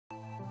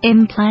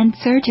Implant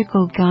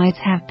surgical guides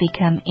have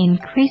become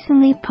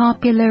increasingly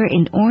popular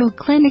in oral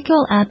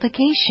clinical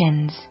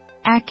applications.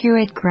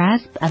 Accurate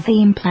grasp of the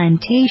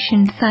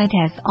implantation site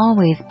has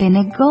always been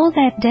a goal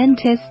that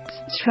dentists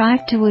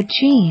strive to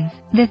achieve.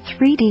 The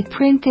 3D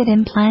printed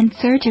implant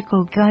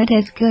surgical guide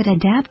has good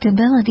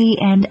adaptability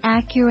and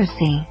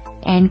accuracy,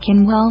 and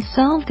can well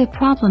solve the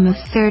problem of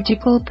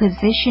surgical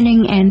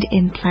positioning and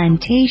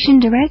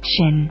implantation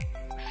direction.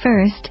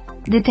 First,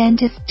 the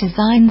dentist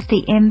designs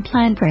the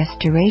implant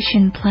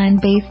restoration plan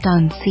based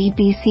on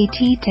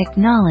CBCT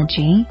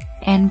technology,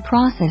 and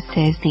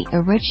processes the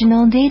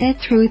original data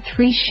through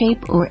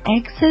 3Shape or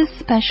X's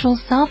special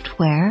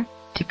software,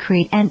 to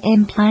create an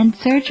implant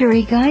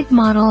surgery guide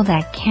model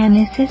that can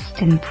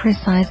assist in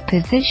precise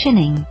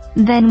positioning.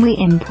 Then we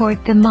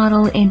import the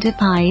model into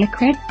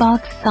PioCreat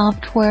box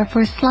software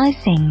for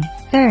slicing.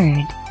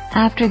 Third,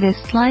 after the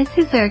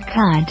slices are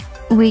cut,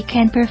 we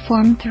can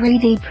perform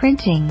 3D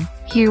printing.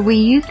 Here we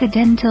use the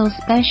Dental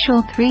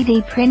Special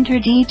 3D printer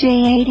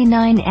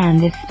DJ-89 and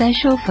the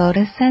special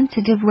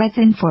photosensitive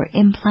resin for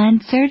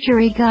implant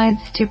surgery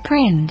guides to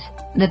print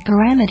the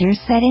parameter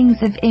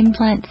settings of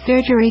implant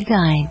surgery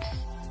guides.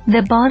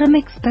 The bottom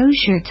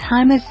exposure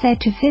time is set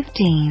to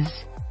 50s,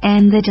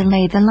 and the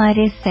delay the light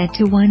is set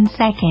to 1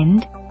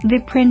 second.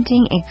 The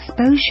printing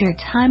exposure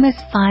time is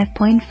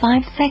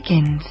 5.5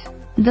 seconds.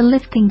 The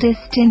lifting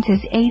distance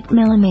is 8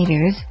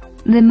 mm.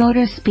 The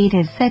motor speed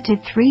is set to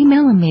 3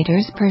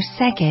 mm per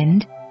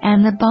second,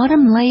 and the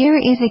bottom layer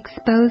is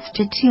exposed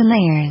to 2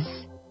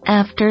 layers.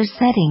 After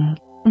setting,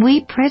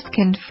 we press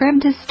confirm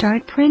to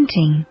start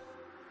printing.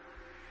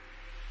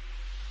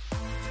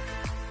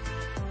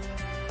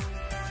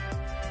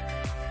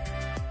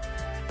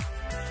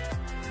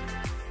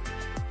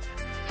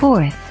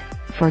 Fourth,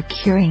 for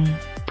curing,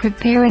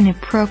 prepare an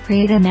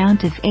appropriate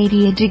amount of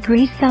 80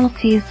 degrees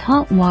Celsius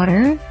hot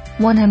water,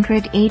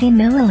 180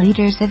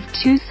 milliliters of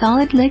 2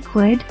 solid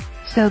liquid.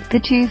 Soak the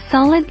 2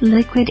 solid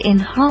liquid in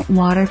hot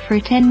water for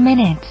 10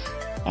 minutes,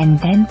 and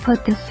then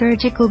put the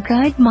surgical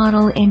guide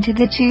model into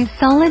the 2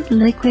 solid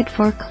liquid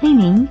for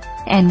cleaning,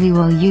 and we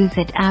will use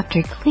it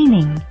after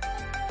cleaning.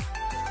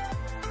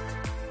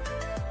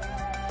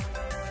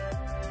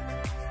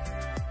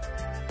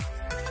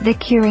 The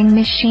curing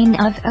machine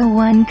of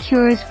O1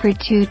 cures for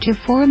 2 to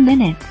 4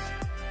 minutes.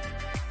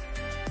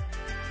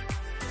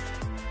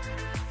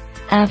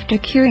 After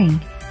curing,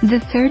 the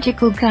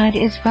surgical guide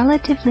is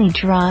relatively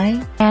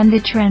dry, and the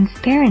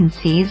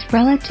transparency is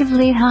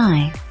relatively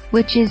high,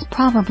 which is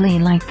probably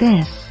like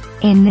this.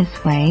 In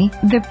this way,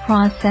 the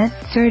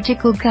processed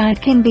surgical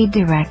guide can be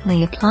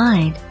directly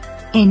applied.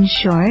 In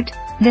short,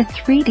 the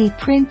 3D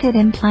printed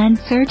implant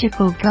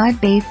surgical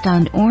guide based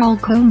on oral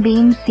cone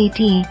beam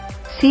CT,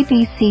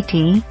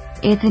 CBCT,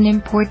 is an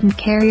important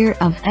carrier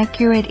of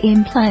accurate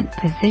implant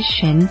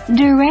position,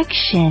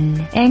 direction,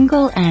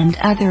 angle and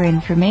other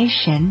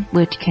information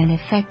which can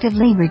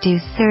effectively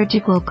reduce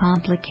surgical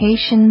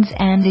complications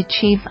and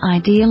achieve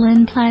ideal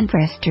implant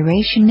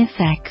restoration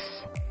effects.